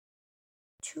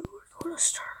2, we're gonna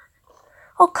start.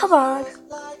 Oh, come on.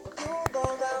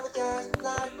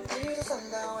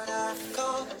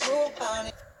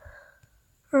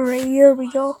 Alright, here we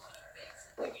go.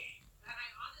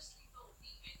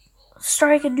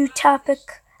 Starting a new topic.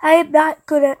 I am not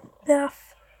good at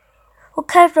math. What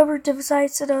kind of number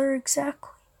divides another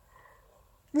exactly?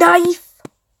 Knife!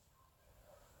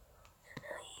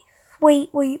 Wait.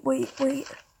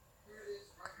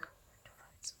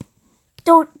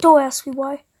 Don't ask me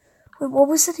why. Wait, what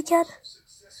was it again?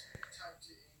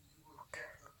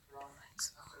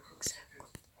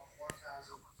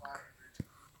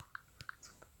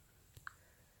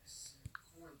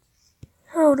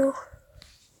 I don't know.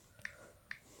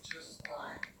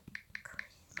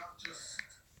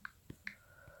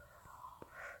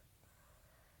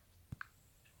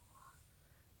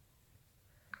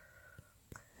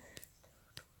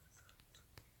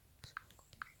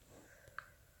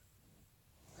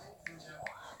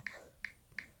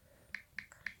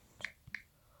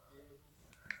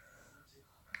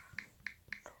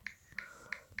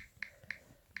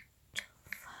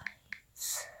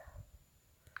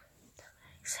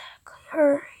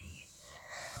 Hurry.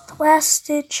 The last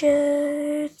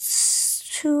digits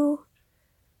 2,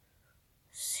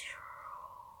 0.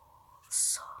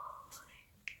 Exactly.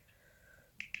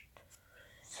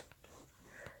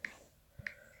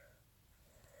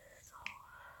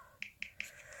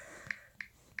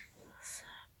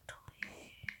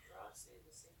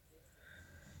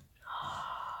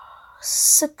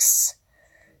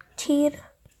 16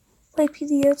 might be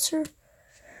the answer.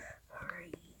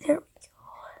 There we go.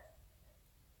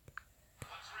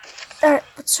 Alright,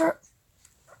 let's start.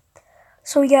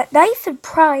 So we got knife and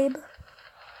prime.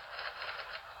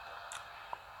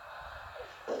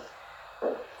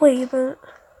 Wait a minute.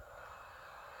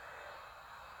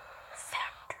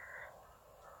 Factor.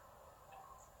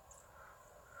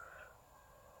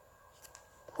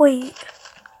 Wait.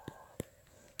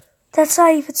 That's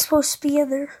not even supposed to be in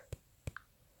there.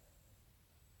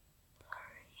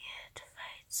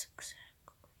 Divides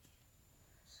exactly.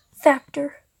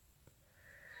 Factor.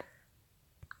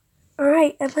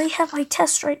 Alright, I might have my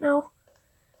test right now.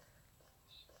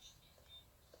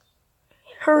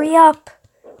 Hurry up,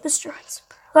 Mr.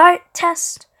 Heisenberg. Alright,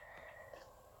 test.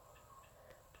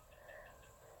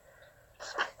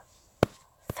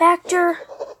 Factor.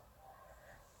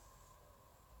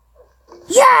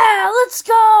 Yeah, let's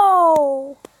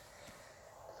go!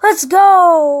 Let's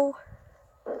go!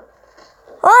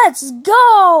 Let's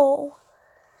go!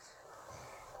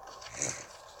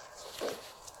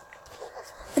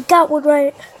 I got one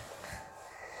right.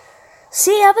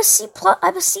 See, I'm a C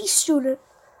student.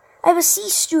 I'm a C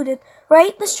student,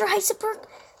 right, Mr. Heisenberg?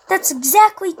 That's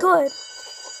exactly good.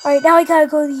 Alright, now I gotta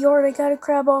go to the yard. I gotta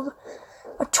grab a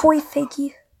toy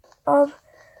thingy. A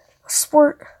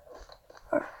sport.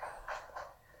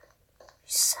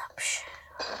 Reception.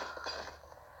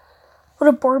 Would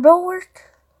a barbell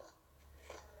work?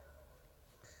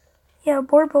 Yeah, a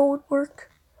barbell would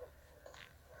work.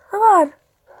 Come on.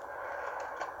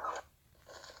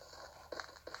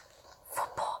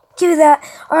 Football. Give me that.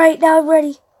 Alright, now I'm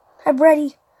ready.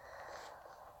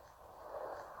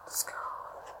 Let's go.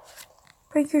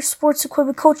 Bring your sports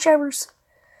equipment, Coach Evers.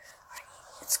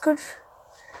 It's good.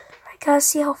 I gotta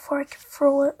see how far I can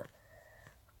throw it.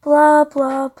 Blah,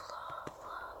 blah, blah.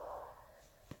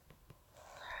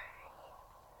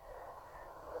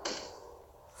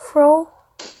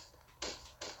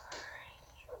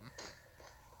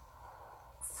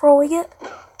 Throwing it.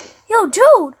 Yo,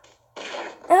 dude!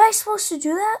 Am I supposed to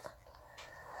do that?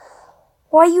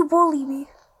 Why you bully me?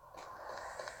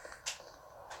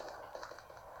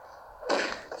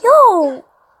 Yo!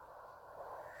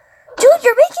 Dude,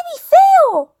 you're making me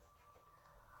fail!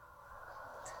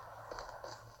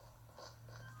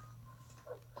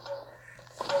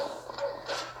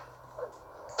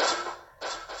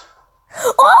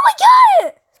 Oh, I got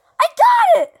it! I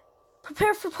got it!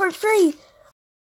 Prepare for part 3.